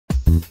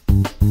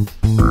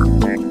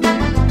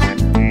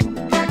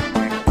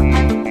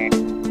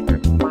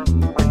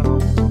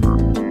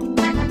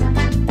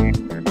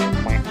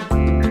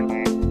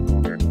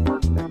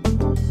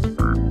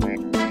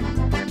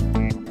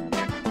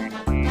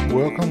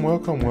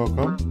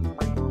Welcome.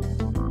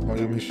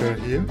 Mario Michel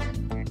here.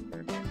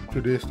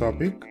 Today's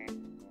topic: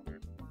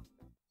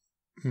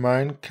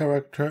 Mind,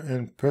 Character,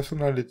 and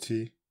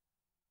Personality,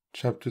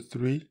 Chapter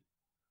 3,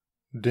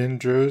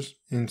 Dangers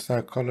in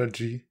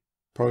Psychology,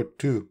 Part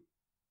 2.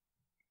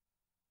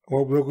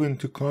 What we're going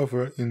to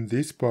cover in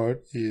this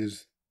part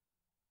is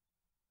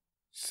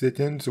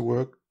Satan's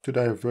work to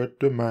divert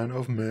the mind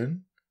of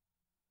man,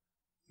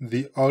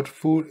 the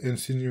artful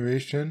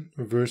insinuation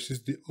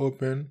versus the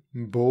open,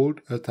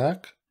 bold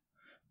attack,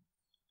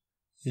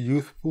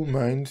 youthful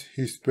minds,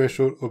 his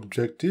special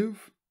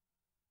objective,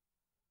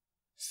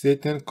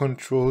 Satan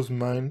controls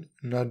mind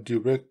not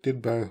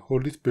directed by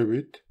Holy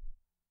Spirit,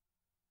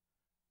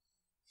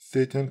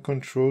 Satan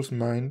controls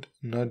mind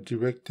not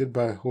directed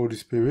by Holy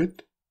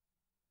Spirit,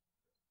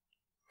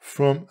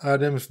 from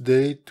Adam's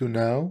day to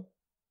now,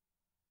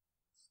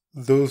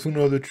 those who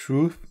know the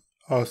truth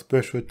are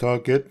special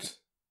targets,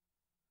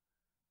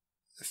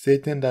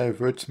 Satan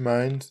diverts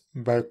minds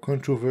by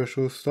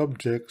controversial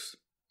subjects,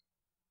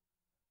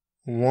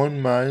 one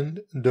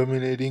mind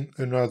dominating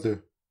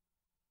another.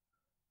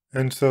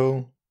 And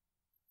so,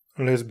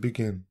 let's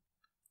begin.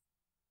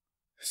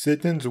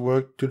 Satan's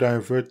work to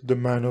divert the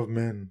mind of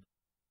man.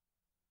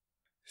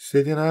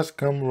 Satan has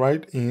come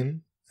right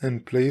in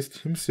and placed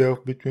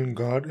himself between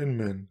God and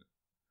man.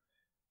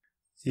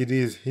 It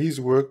is his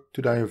work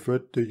to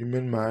divert the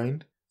human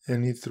mind,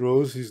 and he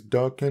throws his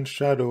darkened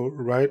shadow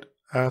right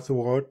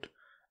athwart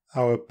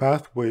our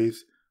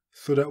pathways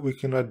so that we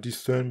cannot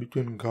discern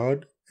between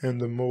God and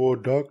the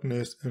moral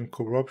darkness and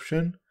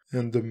corruption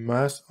and the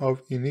mass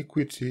of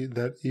iniquity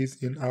that is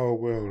in our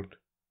world.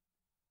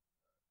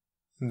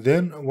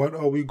 Then what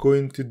are we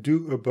going to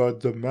do about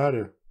the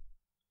matter?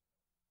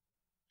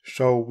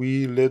 Shall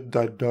we let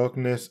that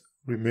darkness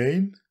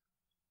remain?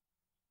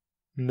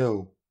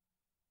 No.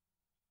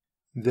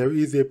 There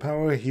is a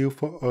power here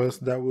for us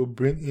that will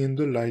bring in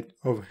the light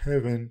of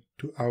heaven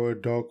to our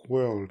dark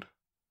world.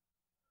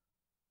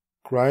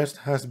 Christ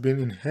has been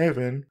in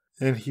heaven,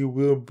 and he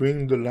will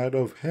bring the light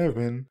of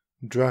heaven,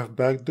 drive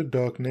back the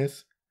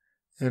darkness,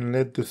 and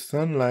let the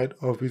sunlight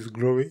of his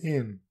glory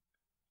in.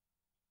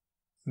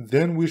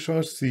 Then we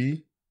shall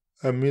see,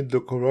 amid the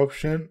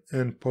corruption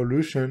and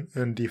pollution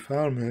and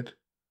defilement,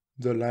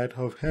 the light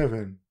of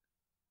heaven.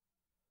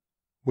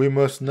 We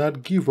must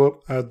not give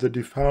up at the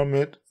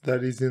defilement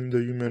that is in the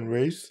human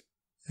race,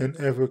 and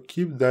ever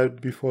keep that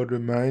before the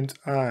mind's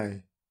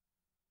eye.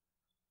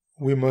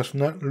 We must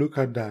not look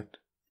at that.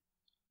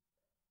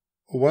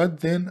 What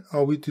then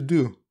are we to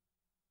do?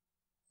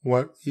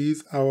 What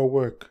is our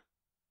work?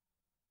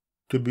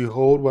 To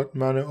behold what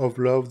manner of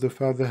love the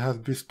Father has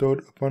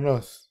bestowed upon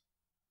us.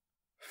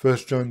 1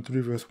 John 3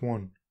 verse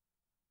 1.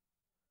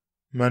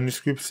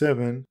 Manuscript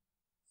 7,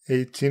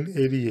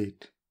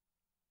 1888.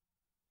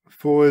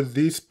 For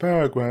this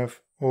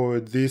paragraph or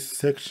this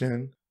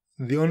section,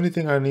 the only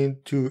thing I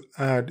need to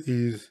add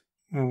is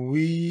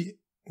we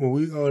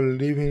are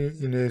living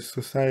in a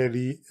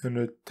society and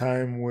a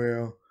time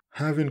where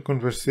having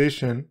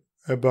conversation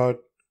about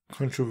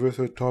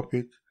controversial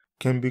topic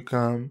can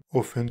become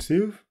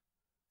offensive,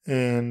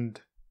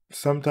 and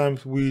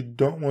sometimes we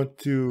don't want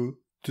to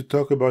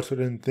talk about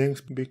certain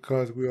things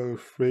because we are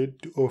afraid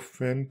to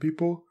offend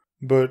people.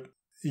 But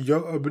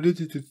your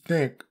ability to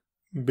think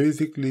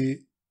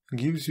basically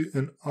gives you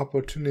an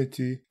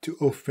opportunity to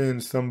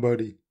offend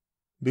somebody,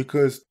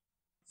 because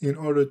in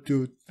order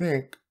to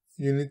think,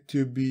 you need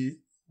to be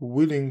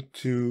willing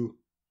to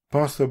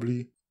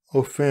possibly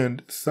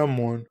offend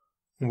someone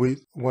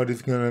with what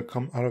is going to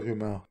come out of your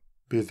mouth,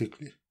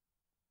 basically.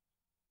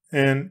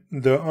 And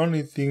the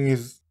only thing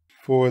is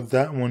for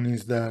that one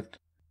is that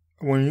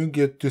when you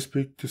get to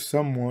speak to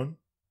someone,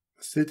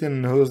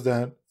 Satan knows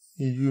that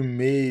you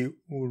may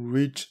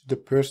reach the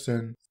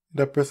person.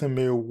 That person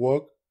may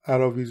walk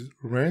out of his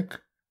rank,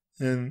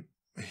 and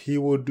he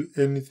will do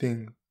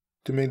anything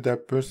to make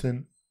that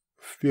person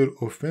feel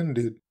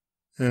offended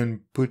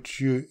and put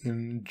you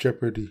in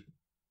jeopardy.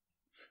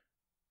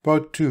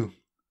 Part 2.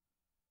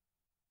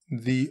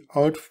 The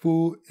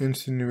artful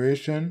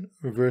insinuation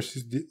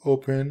versus the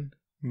open,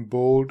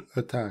 bold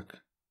attack.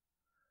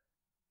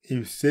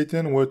 If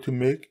Satan were to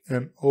make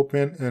an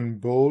open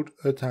and bold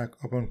attack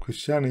upon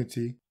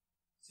Christianity,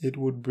 it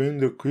would bring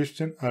the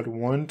Christian at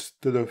once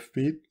to the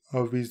feet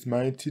of his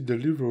mighty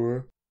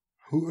deliverer,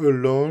 who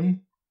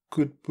alone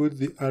could put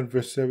the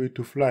adversary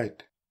to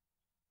flight.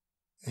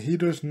 He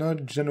does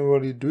not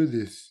generally do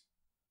this.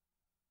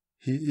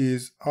 He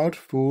is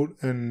artful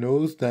and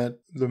knows that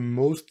the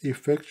most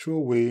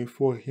effectual way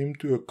for him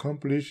to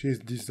accomplish his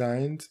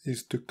designs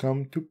is to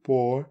come to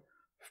poor,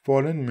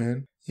 fallen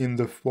men in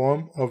the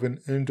form of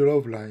an angel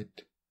of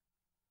light.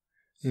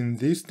 In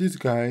this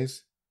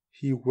disguise,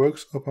 he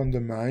works upon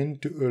the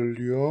mind to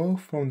allure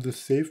from the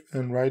safe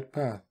and right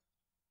path.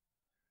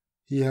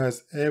 he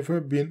has ever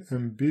been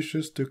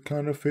ambitious to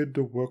counterfeit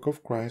the work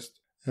of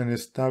Christ and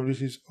establish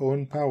his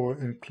own power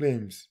and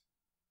claims.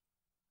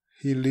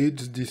 He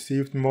leads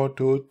deceived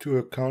mortals to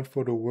account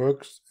for the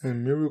works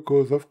and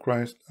miracles of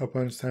Christ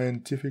upon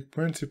scientific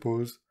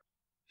principles.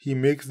 He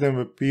makes them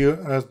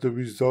appear as the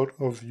result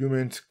of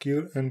human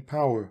skill and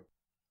power.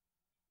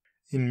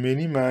 In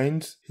many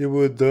minds, he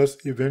will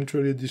thus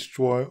eventually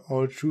destroy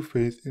all true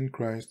faith in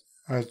Christ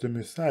as the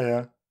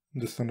Messiah,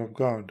 the Son of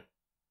God.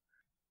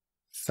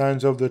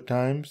 Signs of the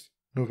Times,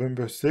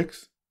 November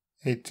 6,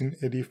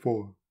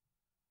 1884.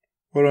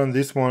 Well, on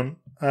this one,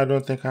 I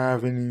don't think I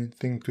have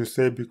anything to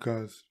say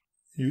because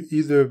you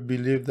either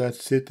believe that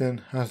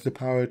Satan has the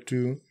power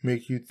to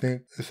make you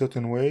think a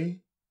certain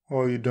way,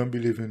 or you don't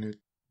believe in it.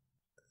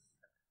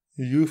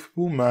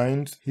 Youthful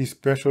minds, his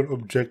special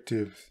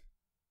objectives.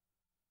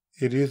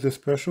 It is the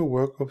special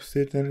work of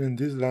Satan in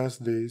these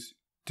last days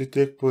to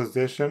take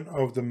possession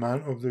of the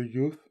mind of the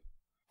youth,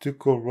 to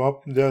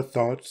corrupt their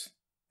thoughts,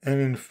 and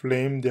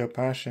inflame their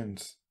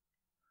passions.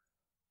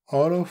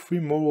 All are free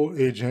moral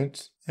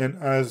agents, and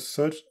as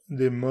such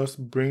they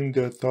must bring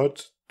their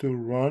thoughts to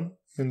run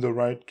in the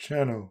right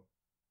channel.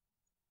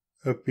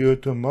 Appeal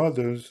to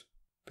Mothers,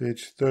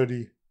 page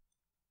 30.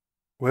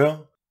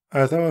 Well,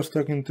 as I was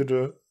talking to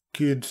the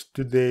kids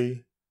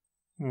today,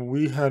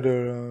 we had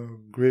a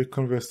great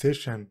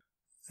conversation,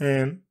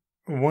 and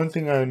one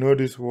thing I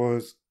noticed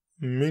was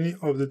many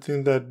of the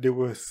things that they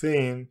were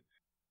saying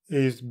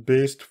is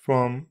based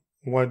from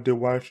what they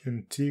watch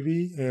in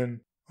TV, and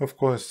of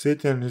course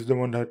Satan is the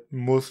one that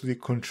mostly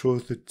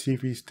controls the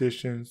TV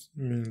stations,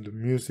 I mean the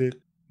music,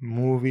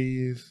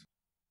 movies,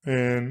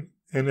 and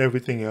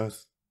everything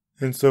else.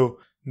 And so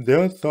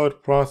their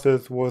thought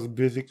process was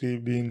basically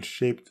being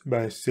shaped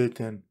by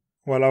Satan,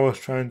 while I was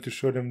trying to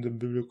show them the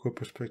biblical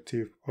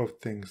perspective of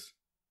things.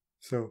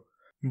 So,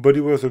 but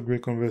it was a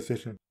great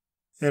conversation.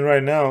 And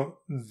right now,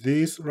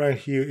 this right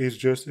here is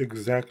just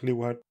exactly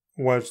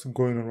what's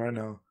going on right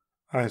now,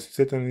 as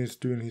Satan is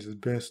doing his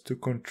best to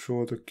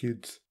control the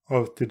kids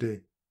of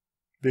today.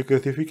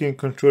 Because if he can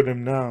control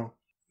them now,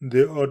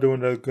 they are the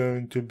one that's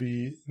going to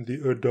be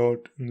the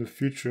adult in the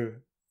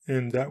future,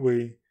 and that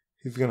way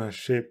he's going to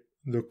shape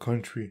the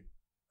country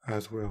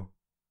as well.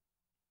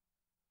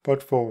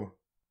 Part 4.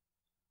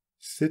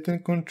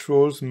 Satan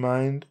controls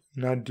mind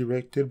not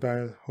directed by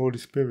the Holy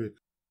Spirit.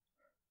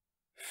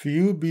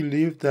 Few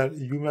believe that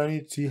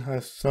humanity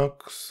has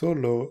sunk so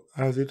low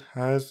as it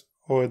has,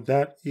 or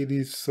that it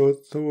is so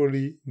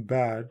thoroughly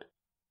bad,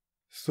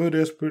 so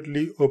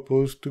desperately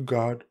opposed to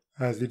God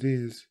as it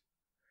is.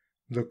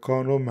 The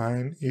carnal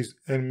mind is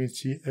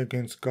enmity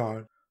against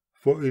God,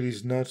 for it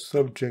is not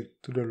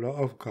subject to the law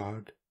of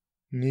God,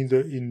 neither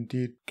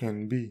indeed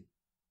can be.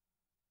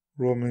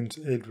 Romans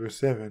 8 verse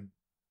 7.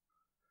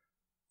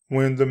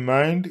 When the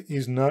mind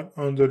is not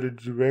under the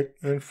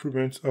direct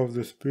influence of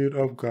the Spirit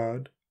of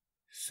God,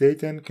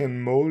 Satan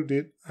can mold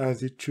it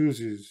as he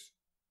chooses.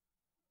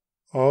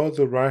 All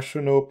the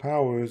rational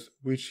powers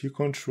which he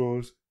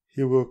controls,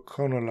 he will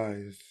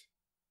carnalize.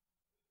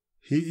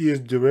 He is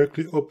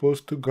directly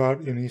opposed to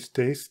God in his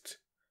tastes,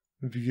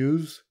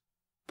 views,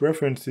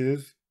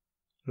 preferences,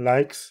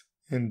 likes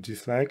and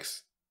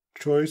dislikes,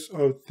 choice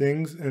of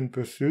things and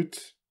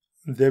pursuits.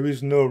 There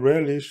is no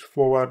relish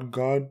for what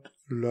God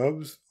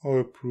loves or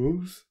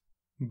approves,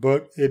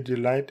 but a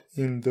delight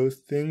in those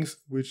things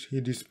which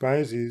he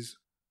despises.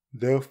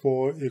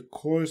 Therefore a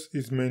course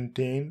is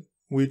maintained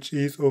which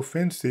is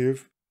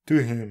offensive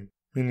to him,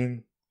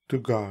 meaning to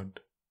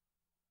God.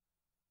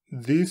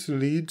 This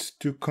leads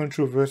to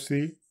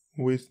controversy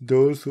with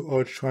those who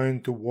are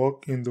trying to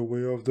walk in the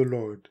way of the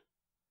Lord.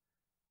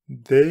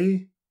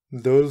 They,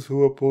 those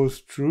who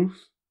oppose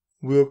truth,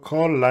 will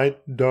call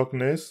light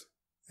darkness,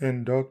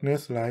 and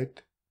darkness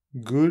light,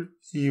 good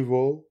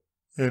evil,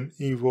 and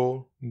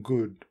evil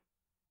good.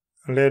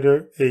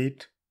 Letter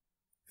 8,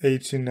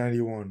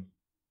 1891.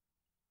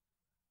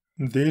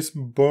 This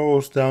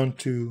boils down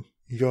to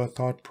your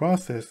thought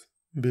process,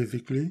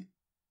 basically.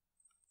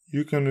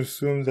 You can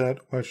assume that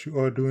what you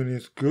are doing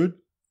is good,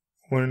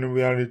 when in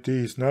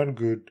reality it's not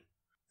good.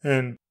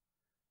 And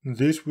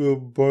this will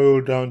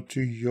boil down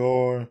to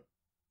your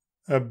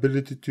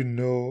ability to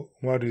know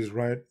what is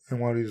right and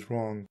what is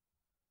wrong.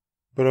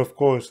 But of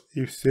course,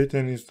 if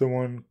Satan is the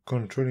one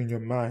controlling your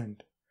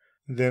mind,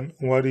 then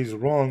what is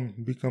wrong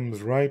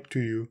becomes right to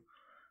you,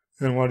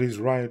 and what is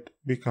right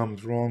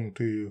becomes wrong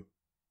to you.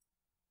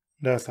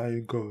 That's how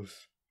it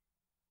goes.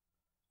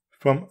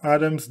 From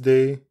Adam's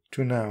day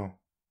to now,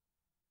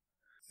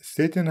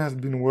 Satan has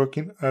been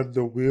working at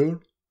the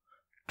wheel,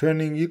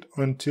 turning it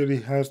until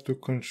he has the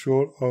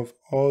control of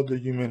all the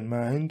human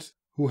minds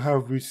who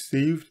have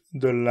received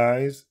the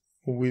lies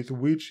with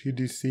which he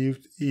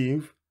deceived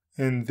Eve,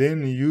 and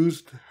then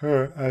used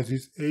her as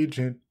his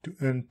agent to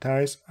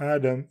entice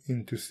Adam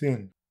into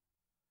sin.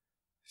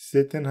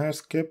 Satan has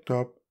kept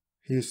up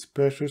his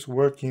specious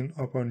working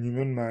upon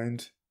human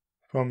minds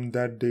from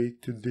that day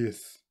to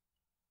this.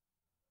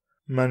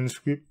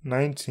 Manuscript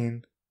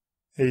 19,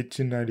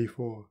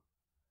 1894.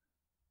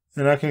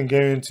 And I can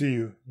guarantee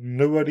you,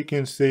 nobody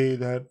can say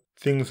that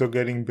things are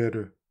getting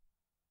better.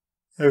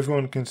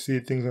 Everyone can see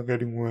things are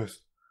getting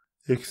worse,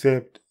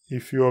 except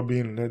if you are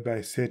being led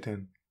by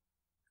Satan.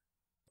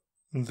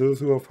 Those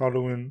who are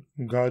following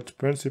God's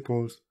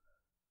principles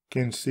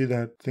can see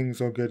that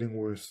things are getting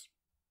worse.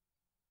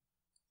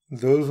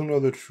 Those who know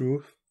the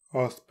truth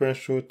are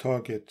special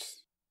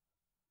targets.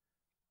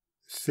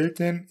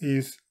 Satan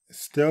is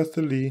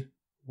stealthily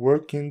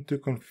working to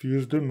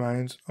confuse the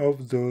minds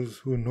of those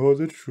who know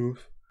the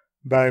truth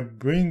by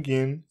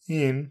bringing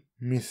in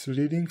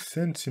misleading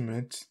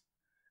sentiments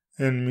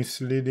and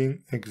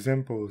misleading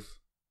examples.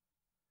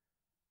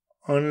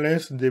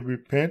 Unless they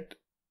repent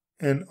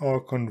and are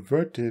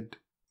converted,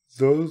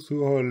 those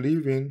who are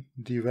living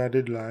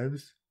divided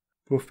lives,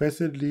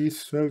 professedly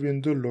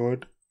serving the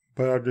Lord,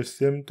 but at the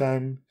same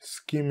time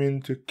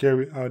scheming to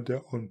carry out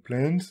their own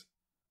plans,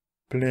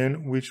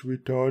 which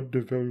retard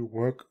the very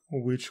work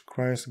which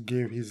Christ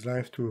gave his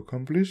life to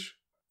accomplish,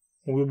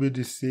 will be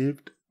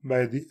deceived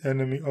by the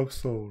enemy of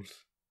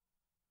souls.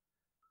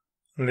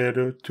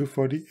 Letter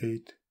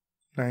 248,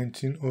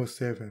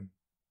 1907.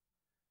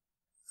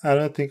 I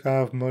don't think I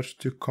have much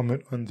to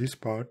comment on this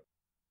part.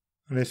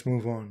 Let's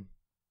move on.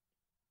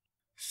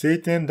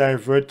 Satan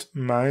diverts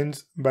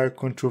minds by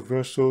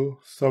controversial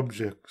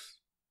subjects.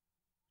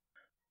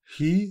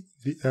 He,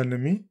 the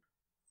enemy,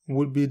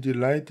 would be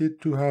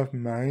delighted to have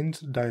minds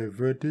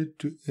diverted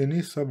to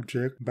any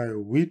subject by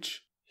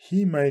which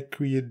he might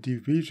create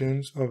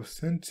divisions of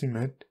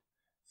sentiment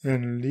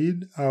and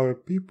lead our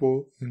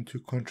people into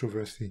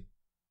controversy.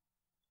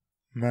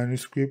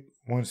 Manuscript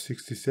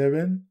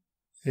 167,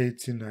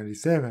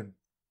 1897.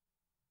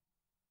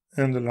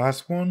 And the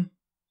last one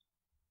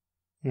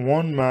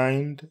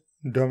mind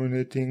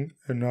dominating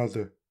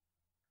another.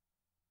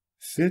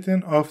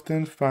 Satan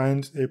often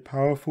finds a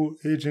powerful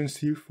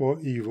agency for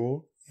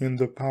evil in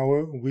the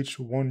power which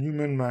one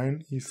human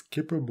mind is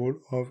capable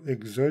of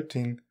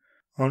exerting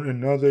on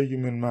another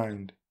human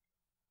mind.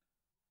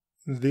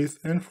 This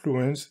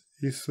influence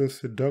is so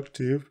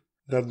seductive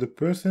that the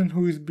person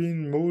who is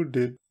being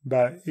molded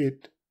by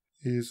it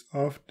is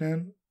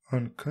often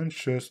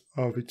unconscious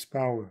of its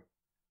power.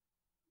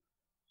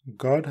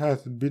 God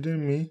hath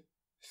bidden me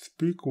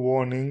speak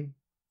warning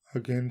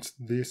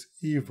against this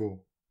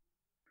evil.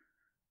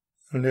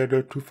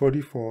 Letter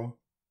 244,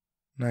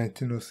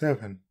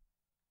 1907.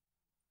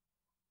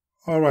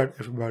 Alright,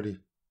 everybody.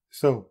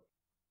 So,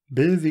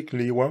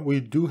 basically what we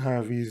do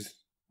have is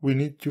we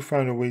need to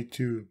find a way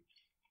to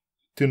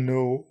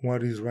know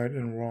what is right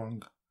and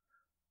wrong.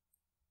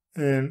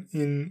 And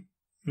in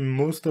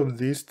most of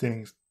these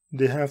things,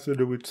 they have to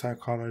do with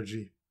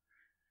psychology.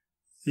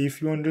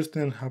 If you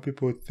understand how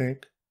people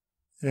think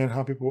and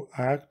how people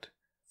act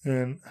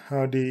and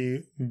how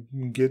they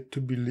get to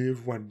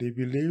believe what they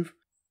believe,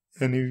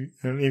 and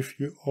if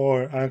you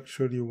are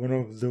actually one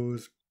of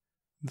those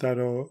that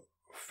are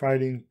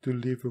fighting to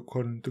live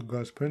according to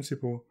God's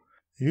principle,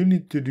 you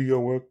need to do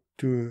your work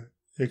to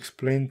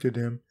explain to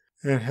them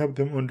and help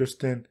them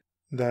understand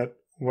that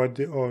what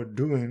they are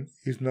doing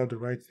is not the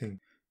right thing.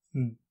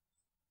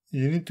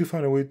 You need to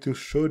find a way to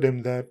show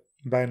them that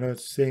by not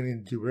saying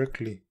it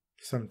directly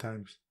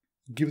sometimes.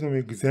 Give them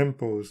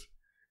examples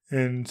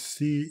and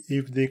see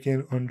if they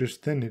can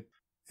understand it,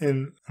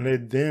 and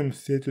let them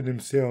say to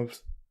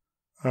themselves,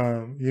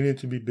 you need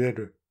to be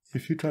better.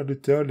 If you try to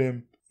tell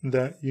them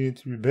that you need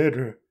to be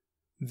better,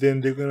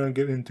 then they're going to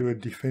get into a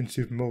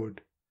defensive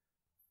mode.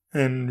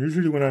 And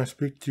usually when I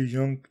speak to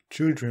young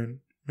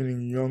children,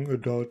 meaning young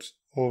adults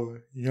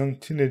or young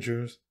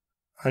teenagers,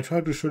 I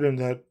try to show them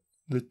that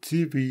the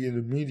TV and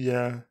the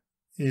media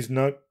is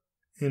not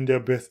in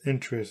their best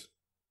interest.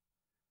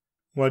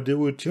 What they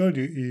will tell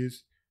you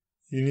is,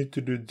 you need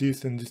to do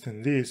this and this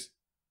and this,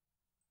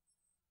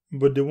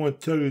 but they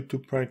won't tell you to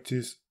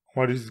practice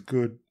what is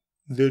good.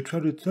 They'll try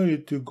to tell you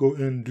to go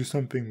and do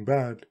something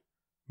bad,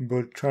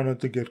 but try not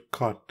to get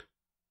caught.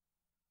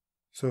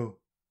 So,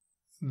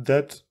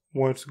 that's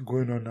what's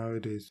going on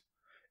nowadays.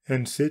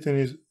 And Satan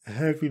is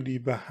heavily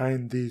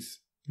behind this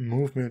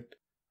movement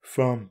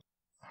from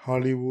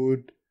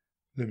Hollywood,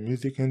 the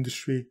music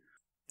industry,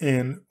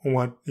 and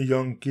what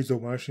young kids are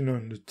watching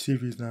on the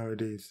TVs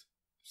nowadays.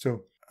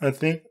 So, I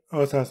think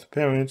us as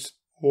parents,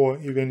 or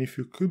even if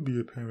you could be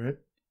a parent,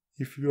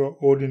 if you are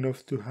old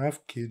enough to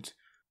have kids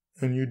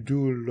and you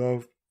do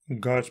love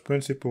God's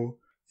principle,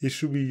 it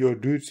should be your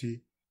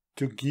duty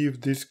to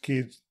give these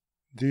kids,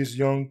 these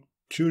young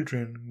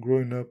children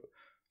growing up,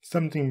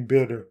 something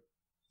better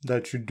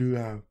that you do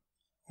have,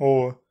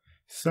 or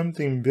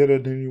something better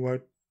than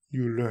what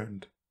you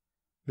learned,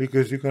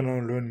 because you're going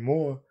to learn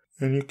more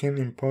and you can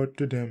impart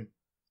to them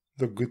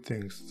the good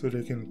things so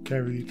they can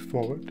carry it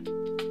forward.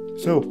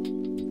 So,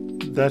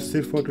 that's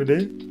it for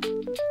today.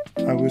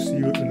 I will see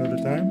you another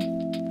time.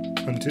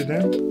 Until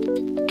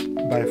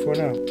then, bye for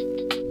now.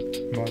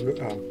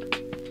 Margo out.